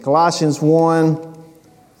Colossians 1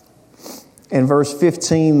 and verse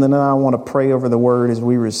 15, then I want to pray over the word as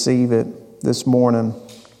we receive it this morning.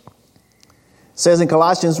 It says in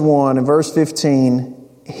Colossians 1 and verse 15,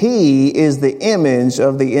 He is the image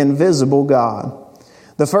of the invisible God,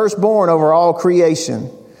 the firstborn over all creation.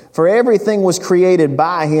 For everything was created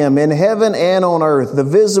by Him in heaven and on earth, the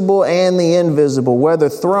visible and the invisible, whether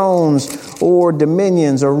thrones or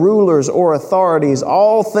dominions or rulers or authorities.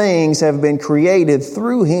 All things have been created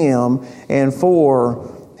through Him and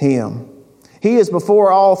for Him. He is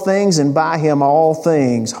before all things, and by Him all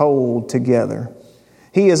things hold together.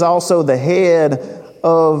 He is also the head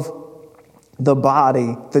of the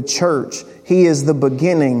body, the church. He is the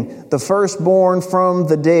beginning, the firstborn from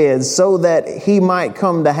the dead, so that He might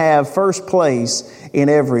come to have first place in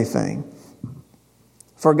everything.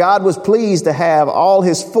 For God was pleased to have all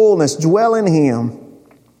His fullness dwell in Him,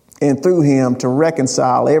 and through Him to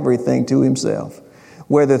reconcile everything to Himself,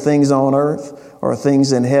 whether things on earth or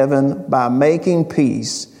things in heaven, by making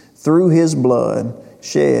peace through His blood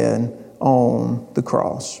shed on the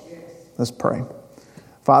cross. Let's pray.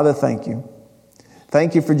 Father, thank You.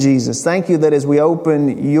 Thank You for Jesus. Thank You that as we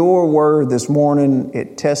open Your word this morning,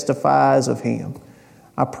 it testifies of Him.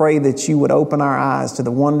 I pray that You would open our eyes to the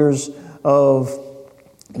wonders of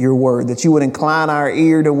Your word, that You would incline our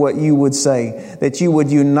ear to what You would say, that You would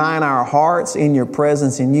unite our hearts in Your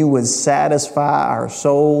presence, and You would satisfy our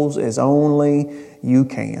souls as only You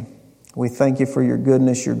can. We thank You for Your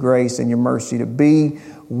goodness, Your grace, and Your mercy to be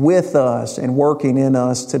with us and working in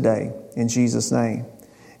us today. In Jesus' name,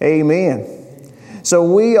 amen.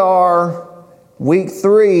 So we are week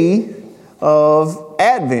 3 of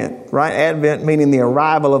Advent, right? Advent meaning the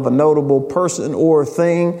arrival of a notable person or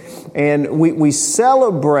thing. And we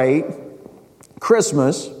celebrate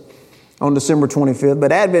Christmas on December 25th,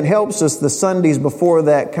 but Advent helps us the Sundays before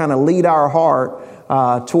that kind of lead our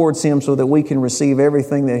heart towards Him so that we can receive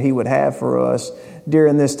everything that He would have for us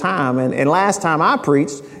during this time. And last time I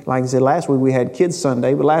preached, like I said, last week we had Kids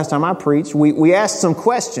Sunday, but last time I preached, we asked some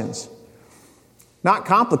questions. Not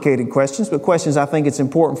complicated questions, but questions I think it's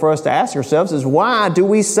important for us to ask ourselves is, why do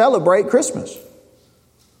we celebrate Christmas?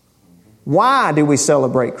 Why do we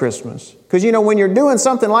celebrate Christmas? Because, when you're doing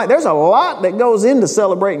something there's a lot that goes into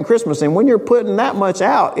celebrating Christmas. And when you're putting that much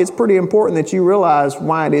out, it's pretty important that you realize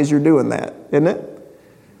why it is you're doing that, isn't it?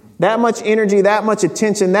 That much energy, that much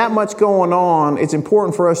attention, that much going on. It's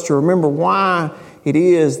important for us to remember why it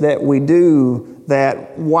is that we do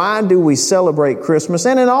that. Why do we celebrate Christmas?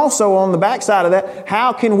 And then also on the backside of that,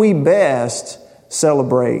 how can we best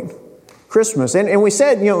celebrate Christmas? And we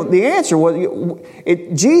said, the answer was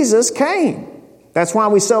Jesus came. That's why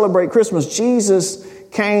we celebrate Christmas. Jesus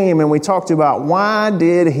came, and we talked about why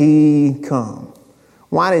did He come?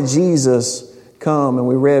 Why did Jesus come? And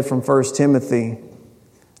we read from 1 Timothy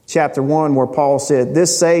chapter 1 where Paul said,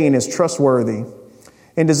 "This saying is trustworthy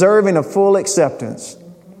and deserving of full acceptance.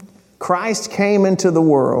 Christ came into the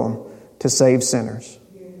world to save sinners."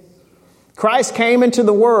 Christ came into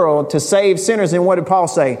the world to save sinners. And what did Paul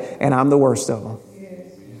say? And I'm the worst of them.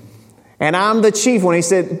 And I'm the chief one. He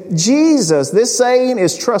said, Jesus, this saying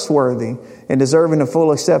is trustworthy and deserving of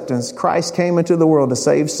full acceptance. Christ came into the world to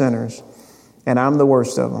save sinners, and I'm the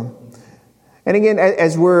worst of them. And again,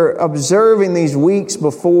 as we're observing these weeks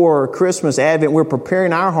before Christmas, Advent, we're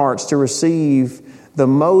preparing our hearts to receive the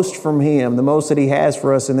most from Him, the most that He has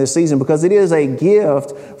for us in this season, because it is a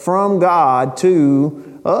gift from God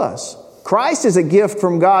to us. Christ is a gift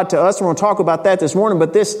from God to us. We're going to talk about that this morning.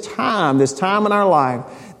 But this time in our life,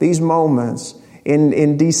 these moments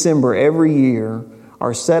in December every year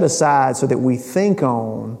are set aside so that we think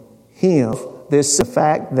on Him. This the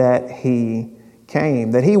fact that He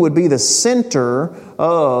came, that He would be the center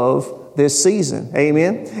of this season.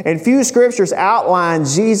 Amen. And few scriptures outline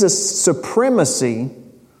Jesus' supremacy,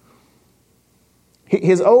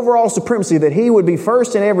 His overall supremacy, that He would be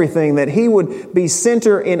first in everything, that He would be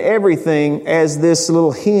center in everything, as this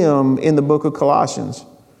little hymn in the book of Colossians.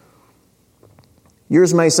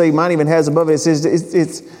 Yours may say, mine even has above it, it says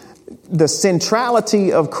it's the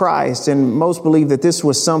centrality of Christ. And most believe that this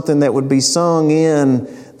was something that would be sung in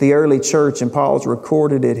the early church, and Paul's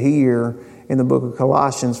recorded it here in the book of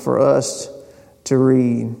Colossians for us to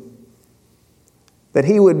read. That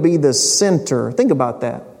He would be the center. Think about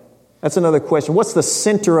that. That's another question. What's the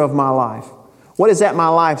center of my life? What is at my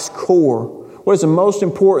life's core? What is the most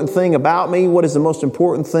important thing about me? What is the most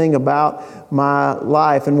important thing about my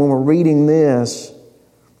life? And when we're reading this,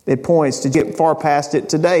 it points to get far past it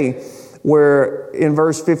today, where in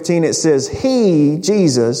verse 15 it says, He,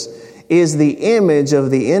 Jesus, is the image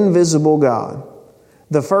of the invisible God,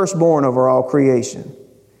 the firstborn over all creation.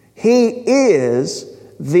 He is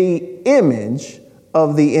the image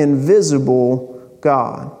of the invisible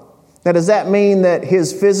God. Now, does that mean that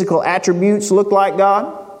his physical attributes look like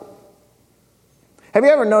God? Have you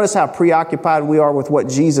ever noticed how preoccupied we are with what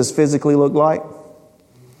Jesus physically looked like?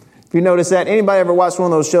 If you notice that, anybody ever watched one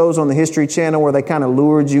of those shows on the History Channel where they kind of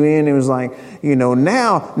lured you in? It was like,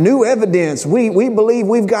 now new evidence. We believe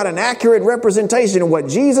we've got an accurate representation of what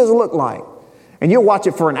Jesus looked like. And you'll watch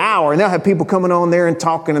it for an hour and they'll have people coming on there and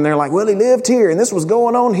talking and they're like, well, he lived here and this was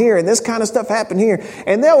going on here and this kind of stuff happened here.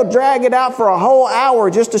 And they'll drag it out for a whole hour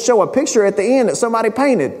just to show a picture at the end that somebody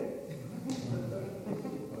painted.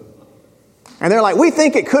 And they're like, we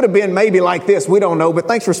think it could have been maybe like this. We don't know, but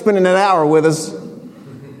thanks for spending an hour with us.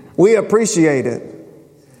 We appreciate it.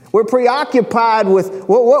 We're preoccupied with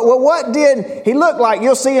what did he look like?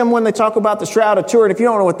 You'll see him when they talk about the Shroud of Turin. If you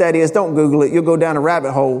don't know what that is, don't Google it. You'll go down a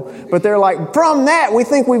rabbit hole. But they're like, from that, we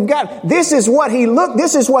think we've got, this is what he looked,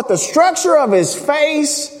 this is what the structure of his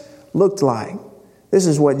face looked like. This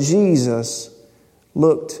is what Jesus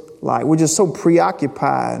looked like. We're just so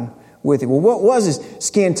preoccupied with it. Well, what was his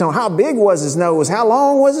skin tone? How big was his nose? How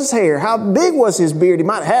long was his hair? How big was his beard? He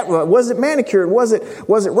might have, was it manicured? Was it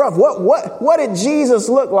rough? What did Jesus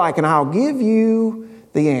look like? And I'll give you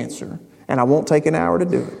the answer. And I won't take an hour to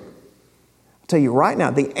do it. I'll tell you right now,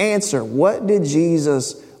 the answer. What did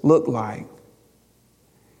Jesus look like?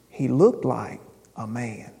 He looked like a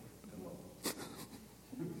man.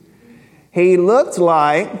 He looked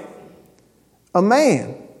like a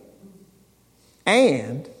man.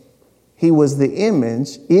 And he was the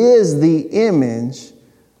image, is the image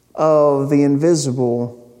of the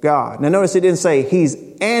invisible God. Now notice it didn't say he's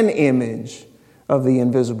an image of the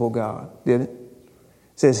invisible God, did it?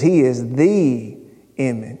 It says he is the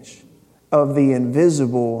image of the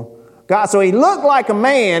invisible God. So he looked like a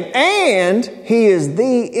man and he is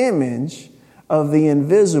the image of the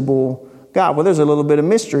invisible God. Well, there's a little bit of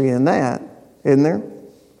mystery in that, isn't there?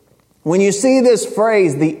 When you see this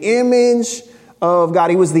phrase, the image of God.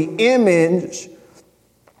 He was the image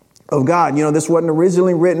of God. This wasn't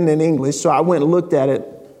originally written in English, so I went and looked at it,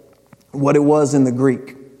 what it was in the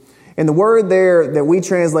Greek. And the word there that we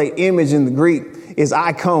translate image in the Greek is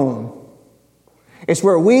icon. It's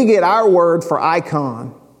where we get our word for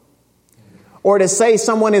icon. Or to say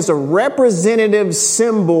someone is a representative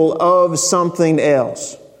symbol of something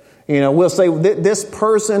else. We'll say this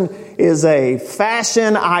person is a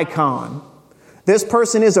fashion icon. This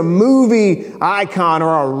person is a movie icon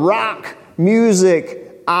or a rock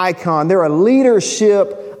music icon. They're a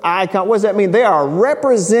leadership icon. What does that mean? They are a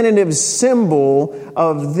representative symbol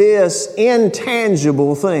of this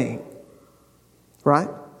intangible thing. Right?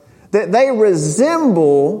 That they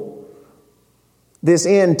resemble this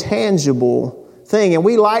intangible thing. And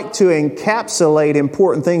we like to encapsulate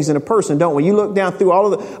important things in a person, don't we? You look down through all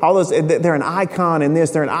those, they're an icon in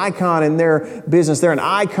this, they're an icon in their business, they're an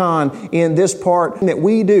icon in this part that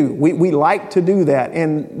we do. We like to do that.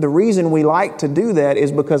 And the reason we like to do that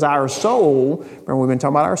is because our soul, remember we've been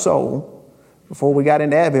talking about our soul. Before we got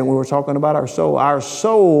into Advent, we were talking about our soul. Our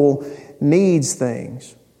soul needs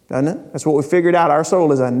things, doesn't it? That's what we figured out. Our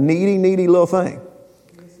soul is a needy little thing.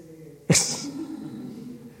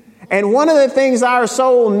 And one of the things our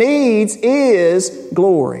soul needs is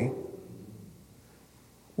glory.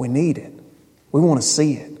 We need it. We want to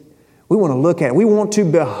see it. We want to look at it. We want to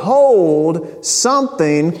behold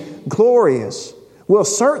something glorious. We'll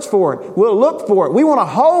search for it. We'll look for it. We want to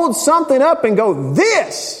hold something up and go,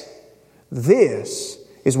 this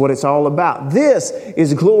is what it's all about. This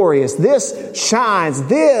is glorious. This shines.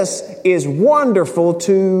 This is wonderful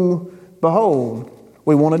to behold.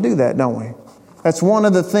 We want to do that, don't we? That's one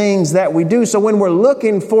of the things that we do. So when we're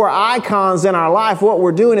looking for icons in our life, what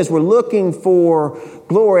we're doing is we're looking for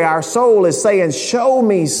glory. Our soul is saying, show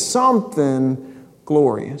me something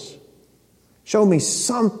glorious. Show me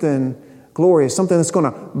something glorious, something that's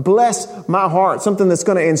going to bless my heart, something that's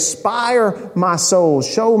going to inspire my soul.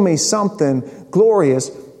 Show me something glorious.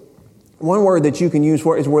 One word that you can use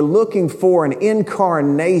for it is we're looking for an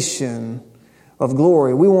incarnation of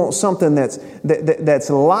glory. We want something that's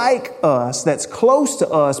like us, that's close to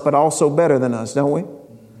us, but also better than us, don't we?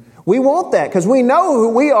 We want that because we know who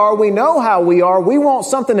we are. We know how we are. We want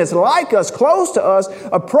something that's like us, close to us,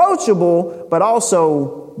 approachable, but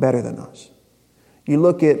also better than us. You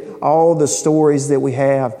look at all the stories that we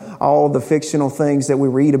have, all the fictional things that we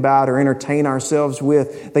read about or entertain ourselves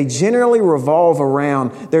with, they generally revolve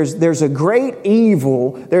around there's a great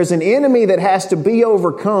evil, there's an enemy that has to be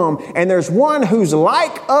overcome, and there's one who's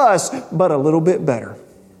like us, but a little bit better.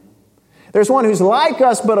 There's one who's like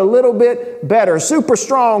us, but a little bit better, super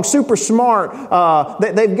strong, super smart.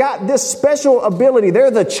 They've got this special ability.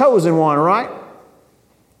 They're the chosen one, right?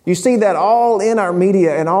 You see that all in our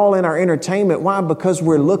media and all in our entertainment. Why? Because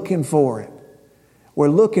we're looking for it. We're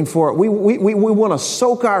looking for it. We want to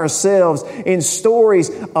soak ourselves in stories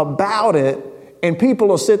about it, and people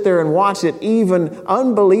will sit there and watch it, even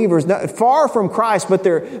unbelievers, far from Christ, but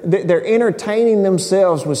they're entertaining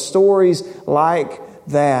themselves with stories like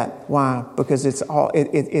that. Why? Because it's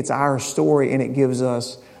our story, and it gives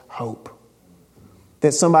us hope.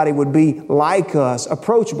 That somebody would be like us,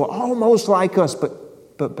 approachable, almost like us,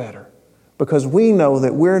 but better. Because we know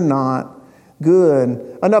that we're not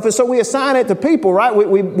good enough. And so we assign it to people, right?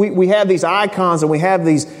 We have these icons, and we have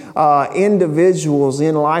these individuals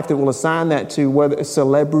in life that will assign that to, whether it's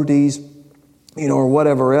celebrities, or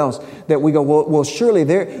whatever else, that we go, well, surely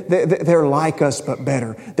they're like us, but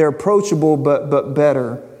better. They're approachable, but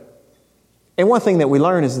better. And one thing that we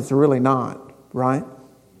learn is that they're really not, right?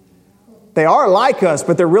 They are like us,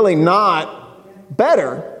 but they're really not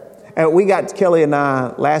better. We got Kelly and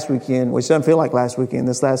I last weekend, which doesn't feel like last weekend.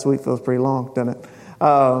 This last week feels pretty long, doesn't it?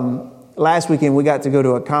 Last weekend, we got to go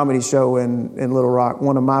to a comedy show in Little Rock.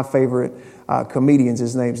 One of my favorite comedians,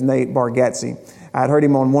 his name's Nate Bargatze. I'd heard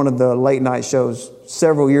him on one of the late night shows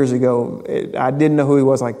several years ago. I didn't know who he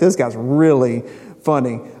was. Like, this guy's really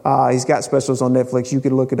funny. He's got specials on Netflix. You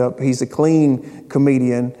could look it up. He's a clean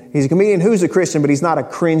comedian. He's a comedian who's a Christian, but he's not a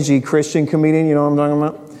cringy Christian comedian. You know what I'm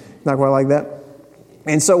talking about? Not quite like that.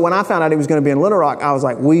 And so when I found out he was going to be in Little Rock, I was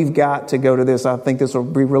like, we've got to go to this. I think this will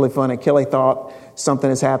be really fun. And Kelly thought something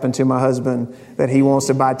has happened to my husband, that he wants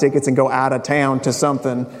to buy tickets and go out of town to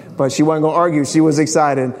something. But she wasn't going to argue. She was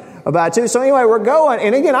excited about it too. So anyway, we're going.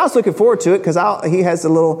 And again, I was looking forward to it because he has a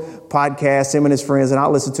little podcast, him and his friends, and I'll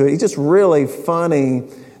listen to it. He's just really funny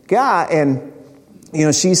guy. And,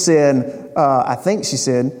 she said, I think she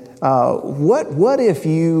said, what if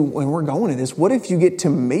you, when we're going to this, what if you get to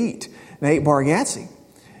meet Nate Bargatze?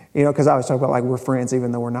 Because I was talking about like we're friends,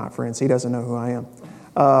 even though we're not friends. He doesn't know who I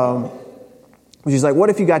am. She's like, what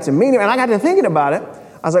if you got to meet him? And I got to thinking about it.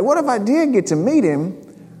 I was like, what if I did get to meet him?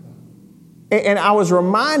 And I was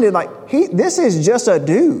reminded, this is just a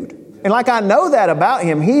dude. And I know that about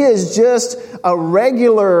him. He is just a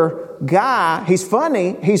regular guy. He's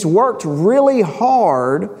funny. He's worked really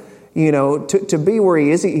hard, to be where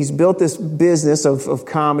he is. He's built this business of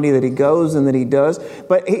comedy that he goes and that he does.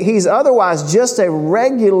 But he's otherwise just a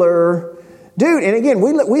regular dude. And again,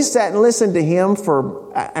 we sat and listened to him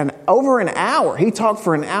for over an hour. He talked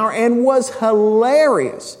for an hour and was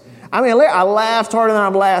hilarious. I mean, I laughed harder than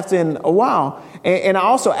I've laughed in a while. And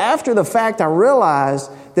also, after the fact, I realized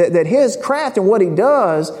that his craft and what he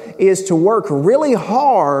does is to work really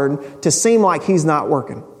hard to seem like he's not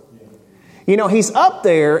working. He's up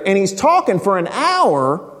there and he's talking for an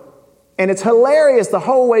hour, and it's hilarious the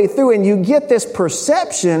whole way through. And you get this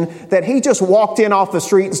perception that he just walked in off the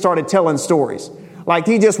street and started telling stories. Like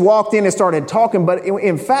he just walked in and started talking. But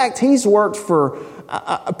in fact, he's worked for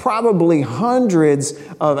probably hundreds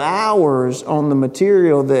of hours on the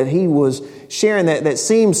material that he was sharing that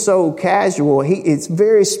seems so casual. It's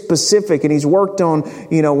very specific, and he's worked on,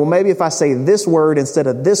 maybe if I say this word instead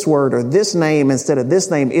of this word, or this name instead of this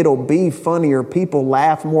name, it'll be funnier. People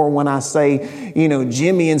laugh more when I say,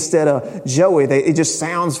 Jimmy instead of Joey. It just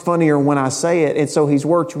sounds funnier when I say it. And so he's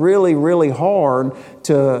worked really, really hard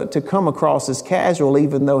to come across as casual,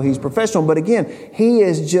 even though he's professional. But again, he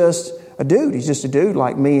is just a dude. He's just a dude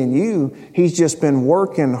like me and you. He's just been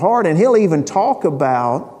working hard. And he'll even talk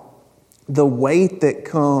about the weight that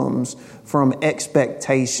comes from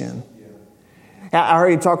expectation. I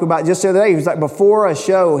heard him talk about just the other day. He was like, before a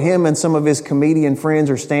show, him and some of his comedian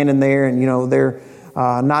friends are standing there, and they're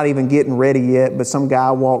not even getting ready yet. But some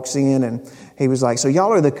guy walks in, and he was like, "So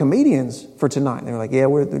y'all are the comedians for tonight?" And they were like, "Yeah,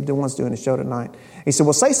 we're the ones doing the show tonight." He said,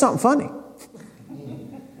 "Well, say something funny.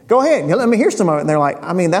 Go ahead, let me hear some of it." And they're like,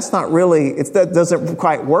 "I mean, that's not really. That doesn't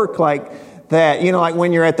quite work like that. Like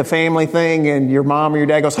when you're at the family thing and your mom or your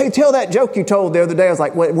dad goes, 'Hey, tell that joke you told the other day.'" I was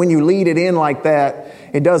like, when you lead it in like that,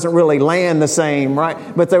 it doesn't really land the same, right?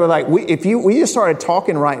 But they were like, if we just started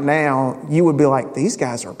talking right now, you would be like, these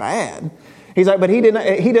guys are bad. He's like, but he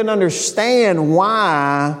didn't understand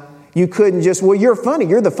why you couldn't just, well, you're funny.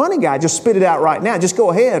 You're the funny guy. Just spit it out right now. Just go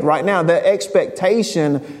ahead right now. The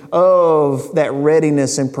expectation of that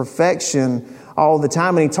readiness and perfection all the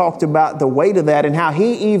time. And he talked about the weight of that and how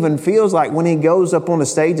he even feels like when he goes up on the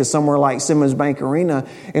stage of somewhere like Simmons Bank Arena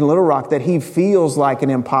in Little Rock, that he feels like an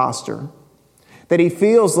imposter. That he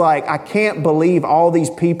feels like, I can't believe all these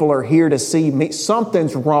people are here to see me.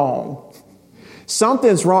 Something's wrong.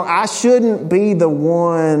 Something's wrong. I shouldn't be the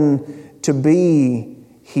one to be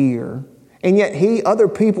here. And yet other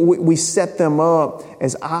people, we set them up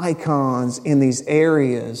as icons in these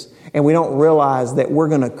areas. And we don't realize that we're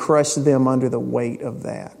going to crush them under the weight of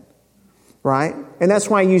that. Right? And that's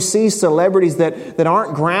why you see celebrities that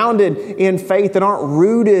aren't grounded in faith, that aren't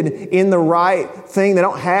rooted in the right thing, that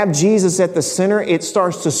don't have Jesus at the center. It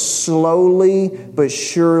starts to slowly but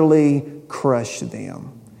surely crush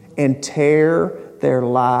them and tear their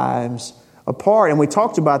lives apart. And we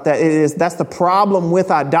talked about that. That's the problem with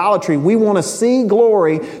idolatry. We want to see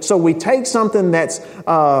glory, so we take something that's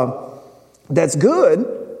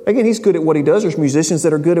good. Again, he's good at what he does. There's musicians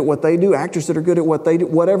that are good at what they do, actors that are good at what they do,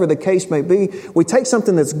 whatever the case may be. We take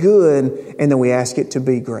something that's good and then we ask it to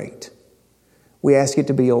be great. We ask it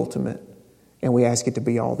to be ultimate, and we ask it to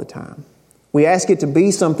be all the time. We ask it to be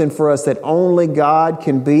something for us that only God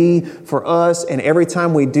can be for us, and every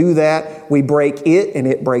time we do that, we break it and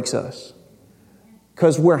it breaks us.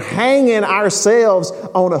 Because we're hanging ourselves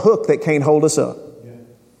on a hook that can't hold us up.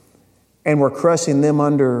 And we're crushing them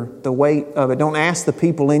under the weight of it. Don't ask the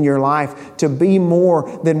people in your life to be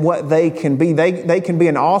more than what they can be. They can be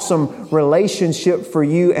an awesome relationship for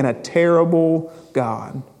you and a terrible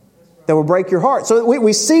God that will break your heart. So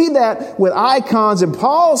we see that with icons. And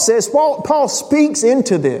Paul speaks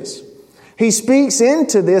into this. He speaks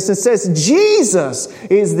into this and says, Jesus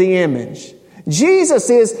is the image.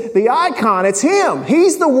 Jesus is the icon. It's Him.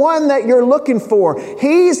 He's the one that you're looking for.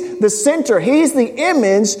 He's the center. He's the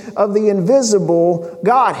image of the invisible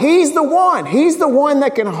God. He's the one. He's the one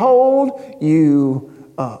that can hold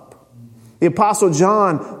you up. The Apostle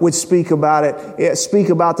John would speak about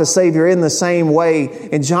the Savior in the same way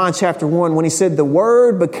in John chapter 1 when he said, "The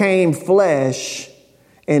Word became flesh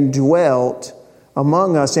and dwelt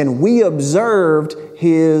among us, and we observed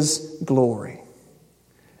His glory."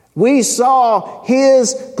 We saw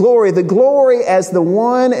His glory, the glory as the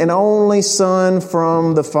one and only Son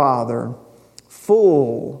from the Father,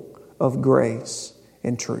 full of grace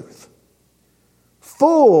and truth.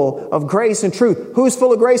 Full of grace and truth. Who's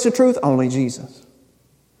full of grace and truth? Only Jesus.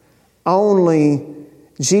 Only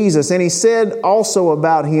Jesus. And he said also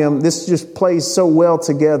about Him, this just plays so well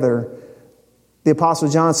together. The Apostle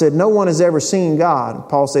John said, "No one has ever seen God."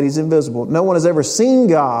 Paul said He's invisible. "No one has ever seen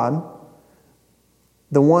God.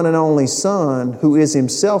 The one and only Son, who is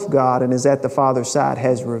Himself God and is at the Father's side,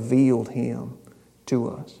 has revealed Him to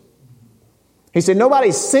us." He said,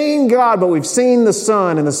 nobody's seen God, but we've seen the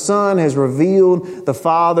Son, and the Son has revealed the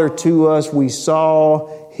Father to us. We saw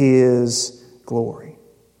His glory.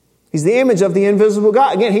 He's the image of the invisible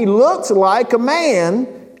God. Again, He looked like a man,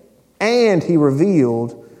 and He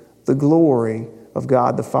revealed the glory of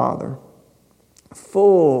God the Father.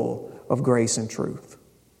 Full of grace and truth.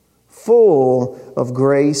 Full of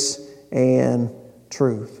grace and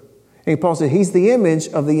truth. And Paul said He's the image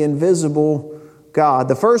of the invisible God,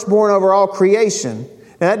 the firstborn over all creation.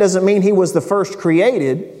 Now that doesn't mean He was the first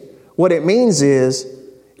created. What it means is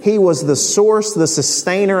He was the source, the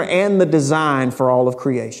sustainer, and the design for all of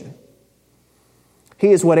creation.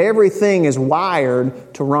 He is what everything is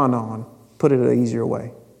wired to run on. Put it an easier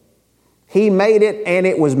way. He made it, and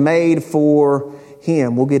it was made for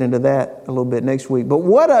Him. We'll get into that a little bit next week. But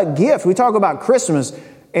what a gift. We talk about Christmas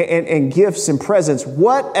and gifts and presents.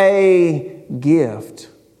 What a gift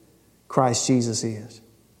Christ Jesus is.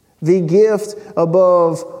 The gift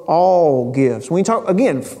above all gifts. When we talk,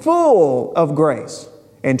 again, full of grace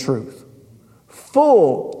and truth.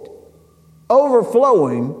 Full,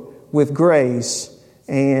 overflowing with grace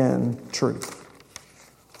and truth.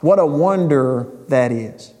 What a wonder that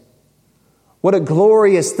is. What a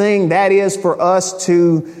glorious thing that is for us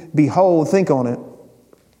to behold. Think on it.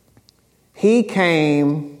 He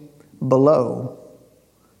came below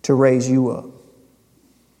to raise you up.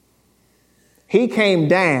 He came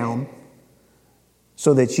down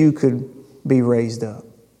so that you could be raised up.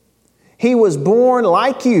 He was born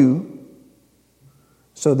like you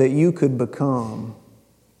so that you could become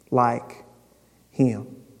like Him.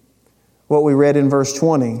 What we read in verse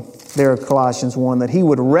 20 there of Colossians 1, that He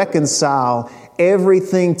would reconcile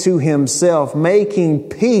everything to Himself, making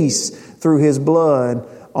peace through His blood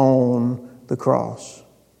on the cross.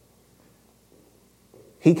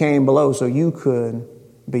 He came below so you could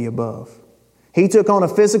be above. He took on a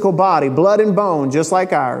physical body, blood and bone, just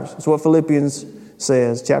like ours. That's what Philippians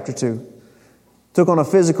says, chapter 2. Took on a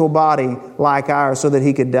physical body like ours so that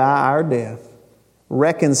He could die our death,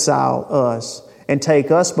 reconcile us, and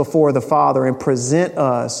take us before the Father and present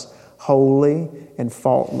us holy and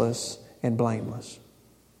faultless and blameless.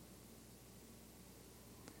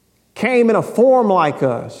 Came in a form like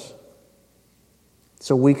us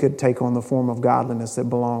so we could take on the form of godliness that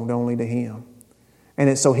belonged only to Him. And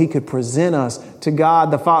it's so He could present us to God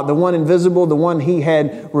the Father, the one invisible, the one He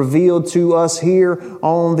had revealed to us here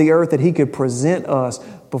on the earth, that He could present us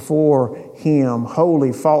before Him,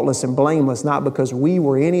 holy, faultless, and blameless, not because we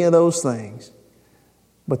were any of those things,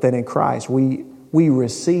 but that in Christ we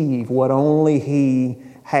receive what only He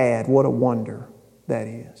had. What a wonder that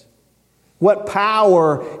is. What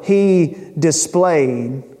power He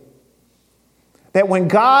displayed. That when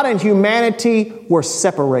God and humanity were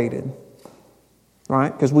separated, right?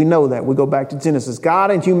 Because we know that. We go back to Genesis.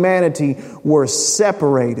 God and humanity were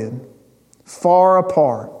separated, far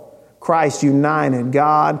apart. Christ united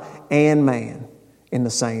God and man in the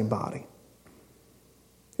same body,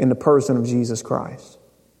 in the person of Jesus Christ.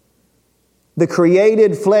 The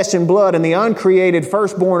created flesh and blood and the uncreated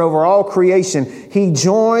firstborn over all creation, He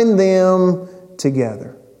joined them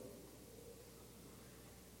together.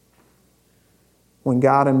 When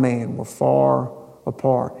God and man were far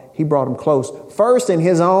apart, He brought them close. First in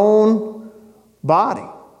His own body.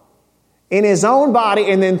 In His own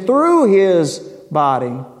body, and then through His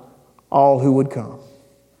body, all who would come.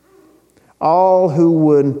 All who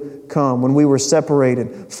would come when we were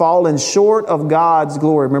separated, falling short of God's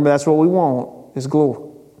glory. Remember, that's what we want, is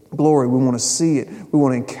glory. Glory. We want to see it. We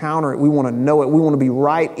want to encounter it. We want to know it. We want to be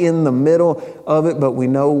right in the middle of it, but we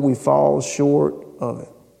know we fall short of it.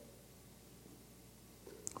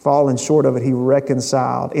 Falling short of it, He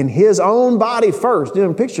reconciled in His own body first.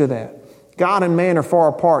 Didn't picture that. God and man are far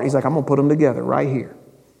apart. He's like, I'm going to put them together right here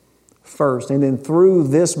first. And then through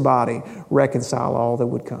this body, reconcile all that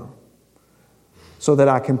would come, so that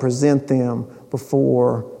I can present them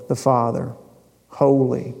before the Father,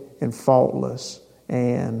 holy and faultless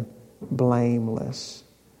and blameless.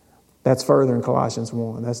 That's further in Colossians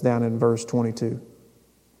 1. That's down in verse 22.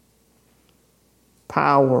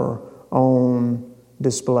 Power on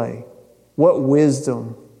display. What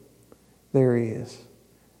wisdom there is.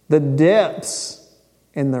 The depths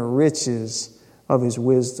and the riches of His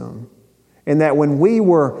wisdom. And that when we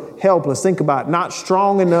were helpless, think about it, not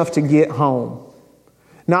strong enough to get home,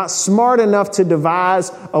 not smart enough to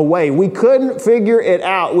devise a way. We couldn't figure it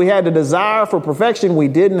out. We had a desire for perfection. We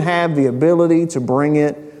didn't have the ability to bring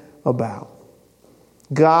it about.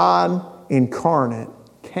 God incarnate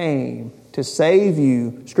came to save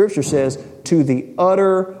you, Scripture says, to the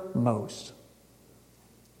uttermost.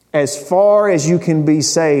 As far as you can be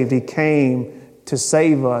saved, He came to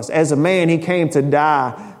save us. As a man, He came to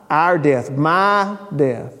die our death, my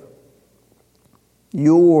death,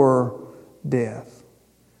 your death.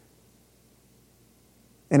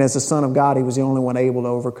 And as the Son of God, He was the only one able to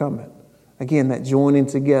overcome it. Again, that joining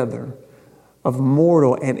together of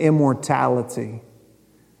mortal and immortality,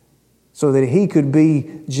 so that He could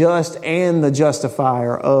be just and the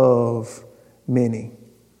justifier of many.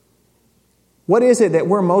 What is it that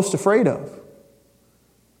we're most afraid of?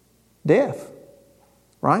 Death,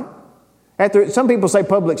 right? Some people say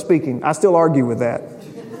public speaking. I still argue with that.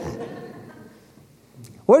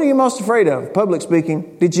 What are you most afraid of? Public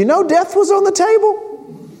speaking. Did you know death was on the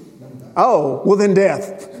table? Oh, well then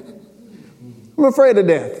death. I'm afraid of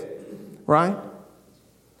death, right?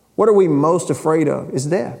 What are we most afraid of is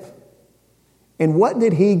death. And what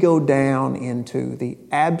did He go down into? The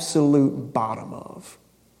absolute bottom of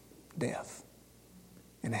death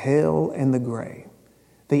and hell and the grave.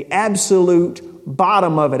 The absolute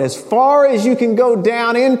bottom of it. As far as you can go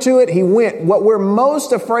down into it, He went. What we're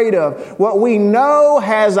most afraid of, what we know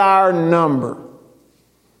has our number,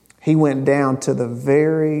 He went down to the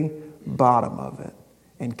very bottom of it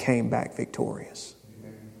and came back victorious.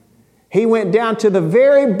 He went down to the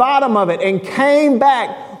very bottom of it and came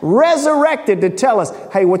back resurrected to tell us,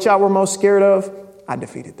 hey, what y'all were most scared of? I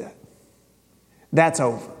defeated that. That's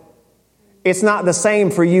over. It's not the same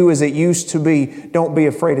for you as it used to be. Don't be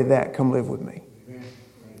afraid of that. Come live with me.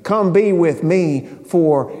 Come be with me,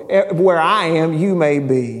 for where I am, you may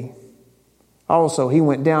be. Also, He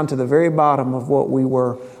went down to the very bottom of what we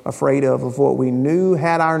were afraid of what we knew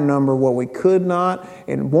had our number, what we could not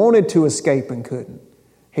and wanted to escape and couldn't.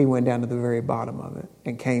 He went down to the very bottom of it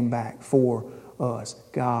and came back for us,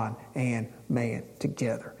 God and man,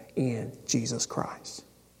 together in Jesus Christ.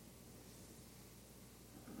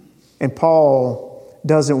 And Paul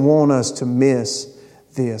doesn't want us to miss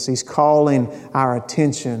this. He's calling our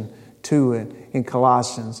attention to it in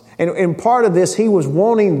Colossians. And part of this, he was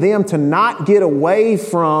wanting them to not get away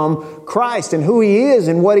from Christ and who He is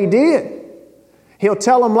and what He did. He'll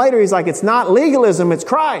tell them later, he's like, it's not legalism, it's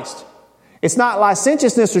Christ. It's not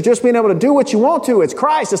licentiousness or just being able to do what you want to. It's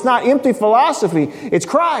Christ. It's not empty philosophy. It's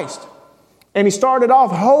Christ. And he started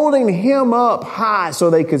off holding Him up high so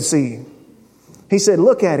they could see Him. He said,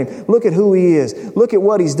 look at Him. Look at who He is. Look at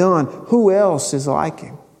what He's done. Who else is like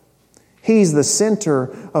Him? He's the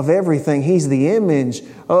center of everything. He's the image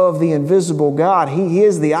of the invisible God. He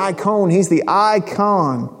is the icon. He's the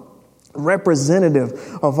icon, representative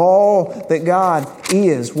of all that God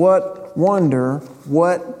is. What wonder,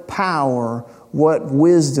 what power, what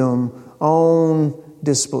wisdom on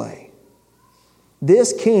display.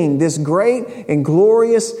 This King, this great and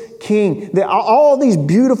glorious King, all these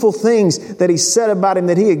beautiful things that He said about Him,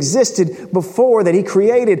 that He existed before, that He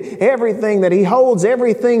created everything, that He holds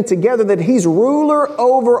everything together, that He's ruler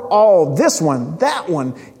over all. This one, that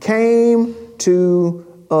one, came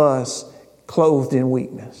to us clothed in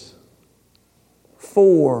weakness.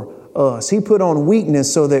 For us. He put on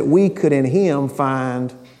weakness so that we could in Him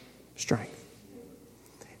find strength.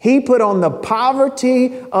 He put on the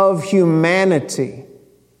poverty of humanity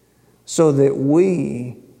so that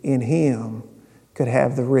we in Him could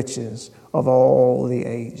have the riches of all the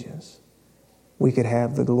ages. We could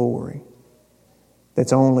have the glory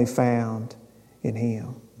that's only found in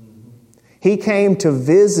Him. He came to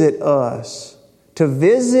visit us, to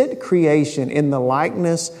visit creation in the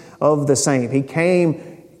likeness of the same. He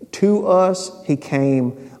came to us. He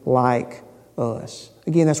came like us.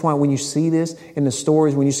 Again, that's why when you see this in the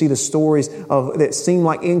stories, when you see the stories of that seem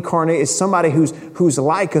like incarnate, it's somebody who's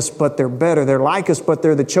like us, but they're better. They're like us, but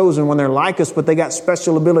they're the chosen one. They're like us, but they got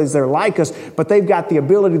special abilities. They're like us, but they've got the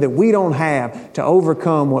ability that we don't have to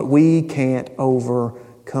overcome what we can't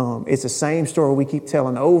overcome. It's the same story we keep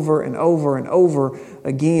telling over and over and over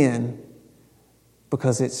again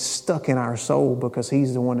because it's stuck in our soul because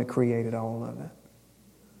He's the one that created all of it.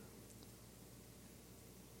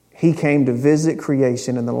 He came to visit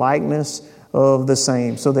creation in the likeness of the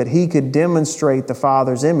same so that He could demonstrate the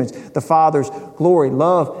Father's image, the Father's glory,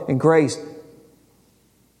 love, and grace,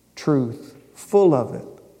 truth, full of it,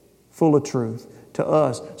 full of truth to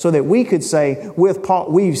us, so that we could say with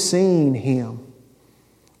Paul, we've seen Him.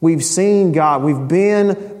 We've seen God. We've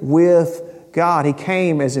been with God. He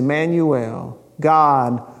came as Emmanuel,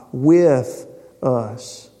 God with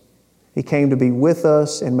us. He came to be with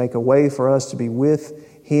us and make a way for us to be with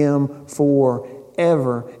Him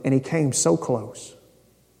forever. And He came so close.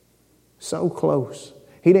 So close.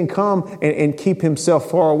 He didn't come and keep Himself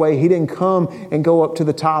far away. He didn't come and go up to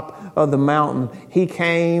the top of the mountain. He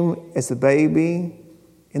came as the baby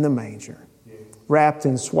in the manger, wrapped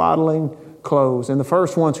in swaddling clothes. And the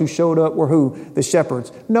first ones who showed up were who? The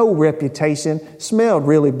shepherds. No reputation. Smelled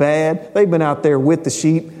really bad. They've been out there with the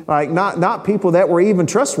sheep. Like not people that were even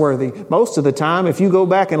trustworthy. Most of the time, if you go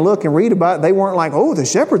back and look and read about it, they weren't like, oh, the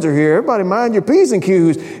shepherds are here. Everybody mind your P's and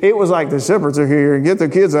Q's. It was like, the shepherds are here and get their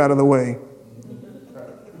kids out of the way.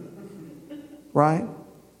 Right?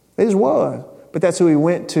 It just was. But that's who He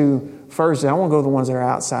went to first. I want to go to the ones that are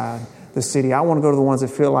outside the city. I want to go to the ones that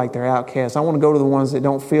feel like they're outcasts. I want to go to the ones that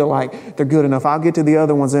don't feel like they're good enough. I'll get to the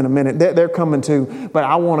other ones in a minute. They're coming too. But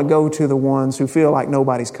I want to go to the ones who feel like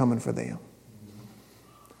nobody's coming for them.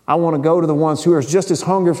 I want to go to the ones who are just as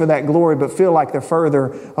hungry for that glory but feel like they're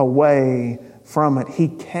further away from it. He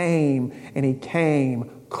came and He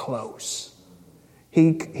came close.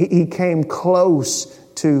 He came close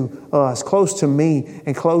to us, close to me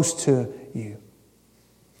and close to you.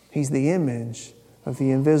 He's the image of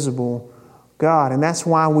the invisible God. And that's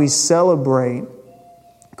why we celebrate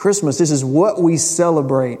Christmas. This is what we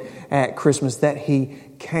celebrate at Christmas, that He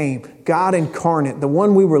came. God incarnate, the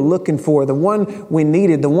one we were looking for, the one we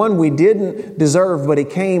needed, the one we didn't deserve, but He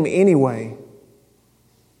came anyway.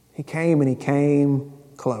 He came and He came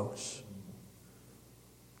close.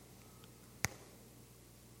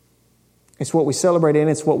 It's what we celebrate and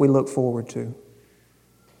it's what we look forward to.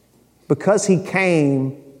 Because He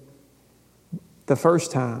came the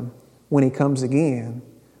first time, when He comes again,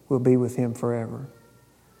 we'll be with Him forever.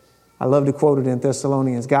 I love to quote it in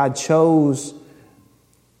Thessalonians. God chose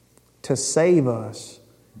to save us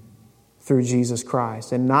through Jesus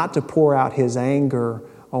Christ and not to pour out His anger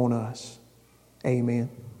on us. Amen.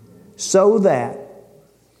 So that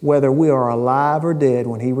whether we are alive or dead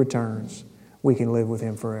when He returns, we can live with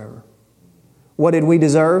Him forever. What did we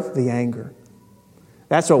deserve? The anger.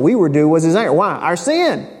 That's what we were due, was His anger. Why? Our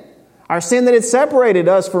sin. Our sin that had separated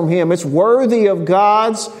us from Him. It's worthy of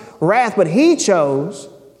God's wrath. But He chose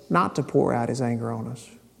not to pour out His anger on us,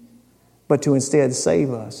 but to instead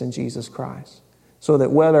save us in Jesus Christ. So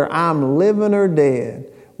that whether I'm living or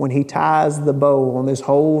dead, when He ties the bow on this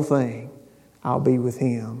whole thing, I'll be with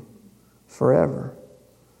Him forever.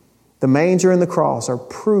 The manger and the cross are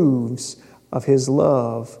proofs of His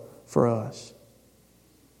love for us.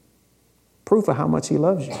 Proof of how much He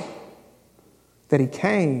loves you. That He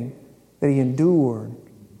came, that He endured,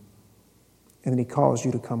 and that He calls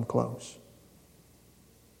you to come close.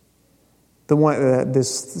 The one,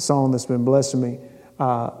 this song that's been blessing me,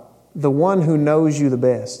 the one who knows you the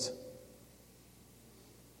best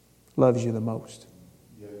loves you the most.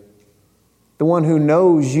 The one who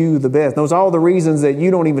knows you the best, knows all the reasons that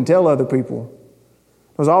you don't even tell other people,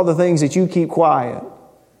 knows all the things that you keep quiet.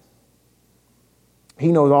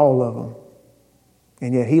 He knows all of them.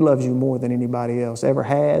 And yet He loves you more than anybody else ever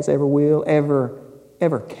has, ever will,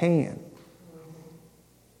 ever can.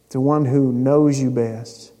 The one who knows you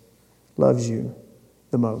best loves you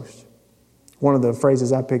the most. One of the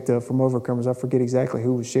phrases I picked up from Overcomers, I forget exactly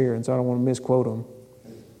who was sharing, so I don't want to misquote them.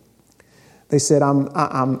 They said,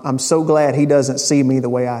 I'm so glad He doesn't see me the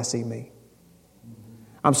way I see me.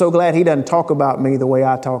 I'm so glad He doesn't talk about me the way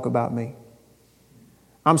I talk about me.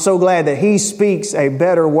 I'm so glad that He speaks a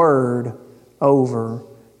better word over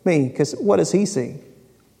me. Because what does He see?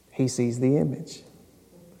 He sees the image.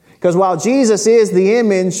 Because while Jesus is the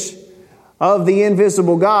image of the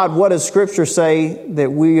invisible God, what does Scripture say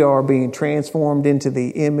that we are being transformed into the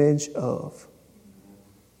image of?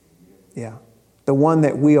 Yeah. The one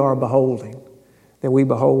that we are beholding, that we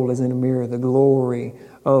behold as in a mirror, the glory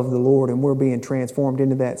of the Lord. And we're being transformed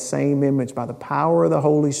into that same image by the power of the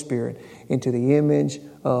Holy Spirit, into the image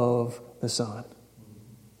of the Son.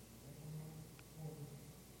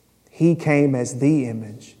 He came as the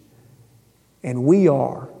image. And we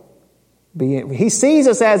are being, He sees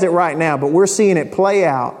us as it right now, but we're seeing it play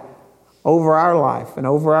out over our life and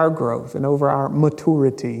over our growth and over our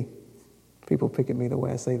maturity. People pick at me the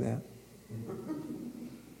way I say that.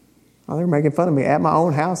 Oh, they're making fun of me at my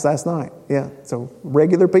own house last night. Yeah, so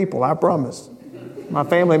regular people, I promise. My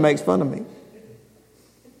family makes fun of me.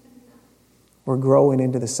 We're growing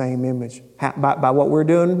into the same image. By what we're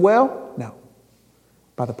doing well? No.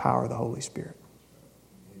 By the power of the Holy Spirit.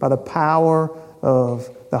 By the power of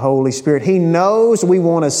the Holy Spirit. He knows we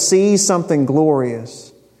want to see something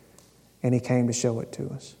glorious, and He came to show it to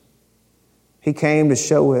us. He came to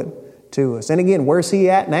show it to us. And again, where's He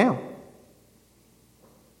at now?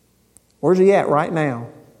 Where's He at right now?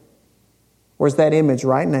 Where's that image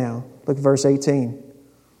right now? Look at verse 18.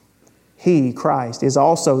 He, Christ, is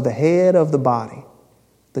also the head of the body,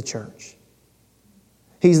 the church.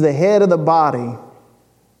 He's the head of the body,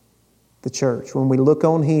 the church. When we look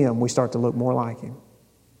on Him, we start to look more like Him.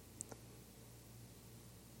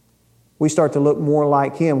 We start to look more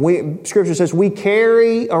like Him. Scripture says we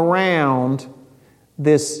carry around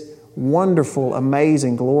this wonderful,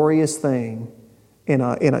 amazing, glorious thing in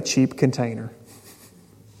a cheap container.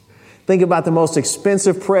 Think about the most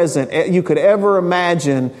expensive present you could ever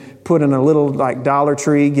imagine put in a little like Dollar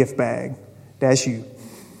Tree gift bag. That's you.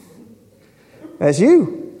 That's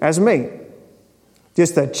you. That's me.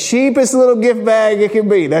 Just the cheapest little gift bag it can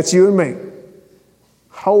be. That's you and me.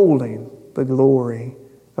 Holding the glory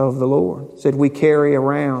of the Lord. Said we carry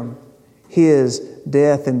around His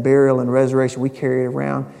death and burial and resurrection. We carry it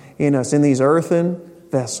around in us, in these earthen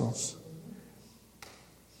vessels.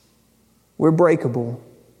 We're breakable,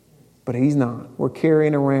 but He's not. We're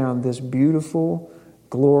carrying around this beautiful,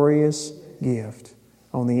 glorious gift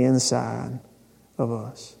on the inside of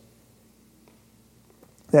us.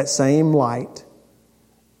 That same light,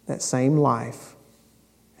 that same life,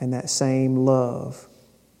 and that same love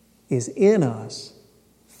is in us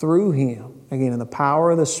through Him, again, in the power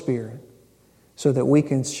of the Spirit, so that we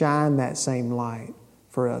can shine that same light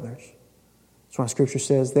for others. That's why Scripture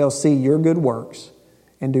says they'll see your good works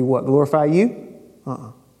and do what? Glorify you?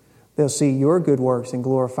 They'll see your good works and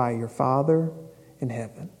glorify your Father in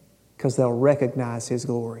heaven, because they'll recognize His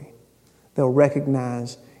glory. They'll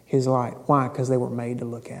recognize His light. Why? Because they were made to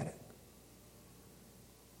look at it.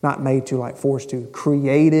 Not made to, like forced to.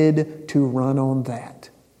 Created to run on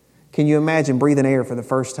that. Can you imagine breathing air for the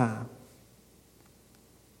first time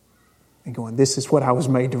and going, this is what I was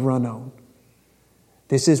made to run on.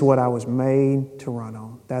 This is what I was made to run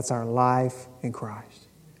on. That's our life in Christ.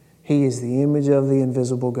 He is the image of the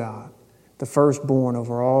invisible God, the firstborn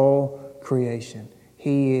over all creation.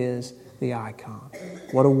 He is the icon.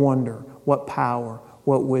 What a wonder, what power,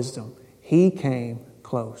 what wisdom. He came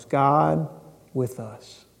close. God with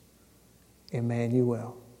us.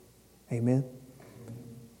 Emmanuel. Amen.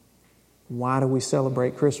 Why do we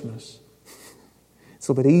celebrate Christmas? It's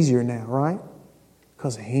a little bit easier now, right?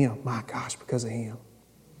 Because of Him. My gosh, because of Him.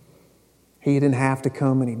 He didn't have to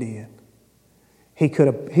come, and He did. He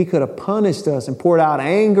could have punished us and poured out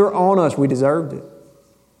anger on us. We deserved it.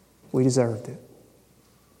 We deserved it.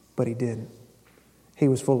 But He didn't. He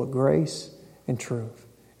was full of grace and truth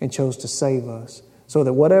and chose to save us so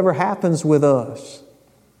that whatever happens with us,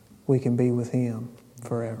 we can be with Him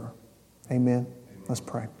forever. Amen. Let's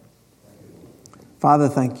pray. Father,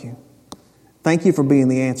 thank You. Thank you for being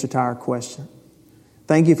the answer to our question.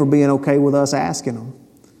 Thank you for being okay with us asking them.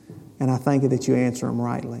 And I thank you that you answer them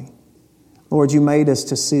rightly. Lord, you made us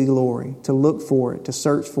to see glory, to look for it, to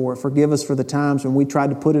search for it. Forgive us for the times when we tried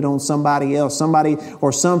to put it on somebody else, somebody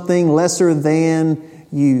or something lesser than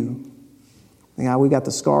you. And God, we got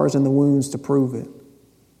the scars and the wounds to prove it.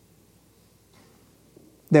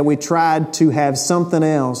 That we tried to have something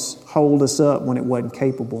else hold us up when it wasn't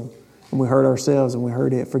capable. And we hurt ourselves and we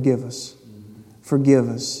hurt it. Forgive us. Forgive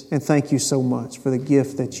us. And thank you so much for the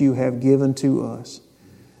gift that you have given to us.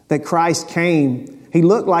 That Christ came, He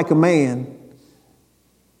looked like a man,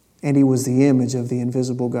 and He was the image of the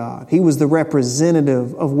invisible God. He was the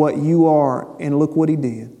representative of what you are, and look what He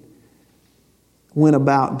did. Went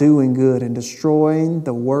about doing good and destroying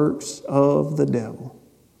the works of the devil.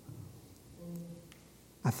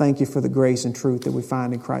 I thank you for the grace and truth that we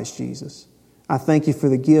find in Christ Jesus. I thank you for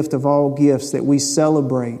the gift of all gifts that we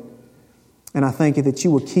celebrate. And I thank you that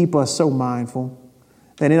you will keep us so mindful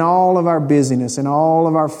that in all of our busyness and all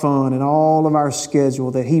of our fun and all of our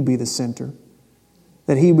schedule, that He be the center.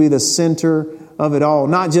 That He be the center of it all.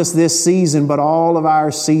 Not just this season, but all of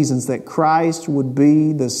our seasons. That Christ would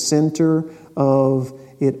be the center of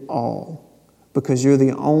it all. Because you're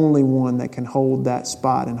the only one that can hold that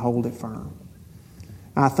spot and hold it firm.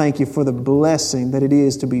 I thank you for the blessing that it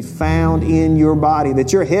is to be found in your body,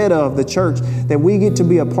 that you're head of the church, that we get to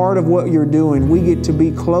be a part of what you're doing. We get to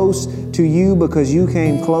be close to you because you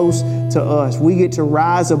came close to us. We get to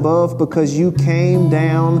rise above because you came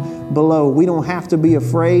down below. We don't have to be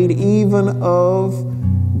afraid even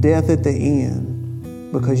of death at the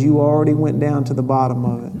end because you already went down to the bottom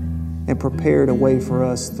of it and prepared a way for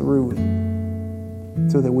us through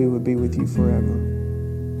it so that we would be with you forever.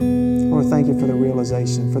 Lord, thank you for the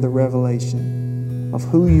realization, for the revelation of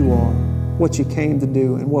who you are, what you came to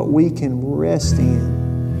do, and what we can rest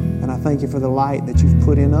in. And I thank you for the light that you've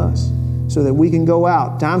put in us so that we can go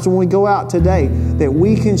out. Times when we go out today, that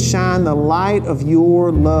we can shine the light of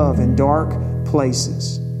your love in dark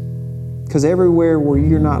places. Because everywhere where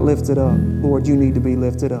you're not lifted up, Lord, you need to be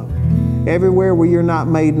lifted up. Everywhere where you're not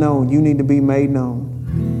made known, you need to be made known.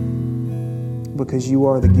 Because you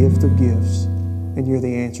are the gift of gifts. And you're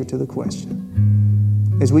the answer to the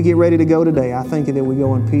question. As we get ready to go today, I thank you that we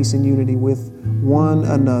go in peace and unity with one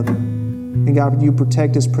another. And God, you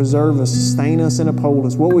protect us, preserve us, sustain us, and uphold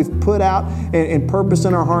us. What we've put out and purpose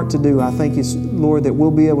in our heart to do, I thank you, Lord, that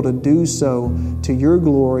we'll be able to do so to your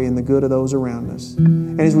glory and the good of those around us.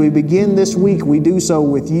 And as we begin this week, we do so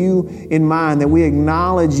with you in mind, that we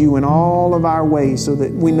acknowledge you in all of our ways so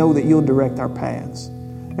that we know that you'll direct our paths.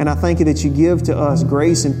 And I thank you that you give to us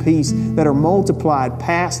grace and peace that are multiplied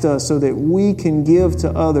past us so that we can give to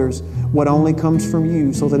others what only comes from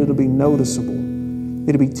you, so that it'll be noticeable,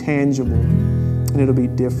 it'll be tangible, and it'll be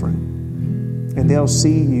different. And they'll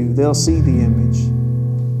see you, they'll see the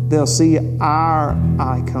image, they'll see our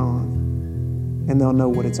icon, and they'll know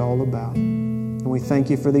what it's all about. And we thank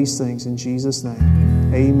you for these things in Jesus'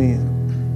 name. Amen.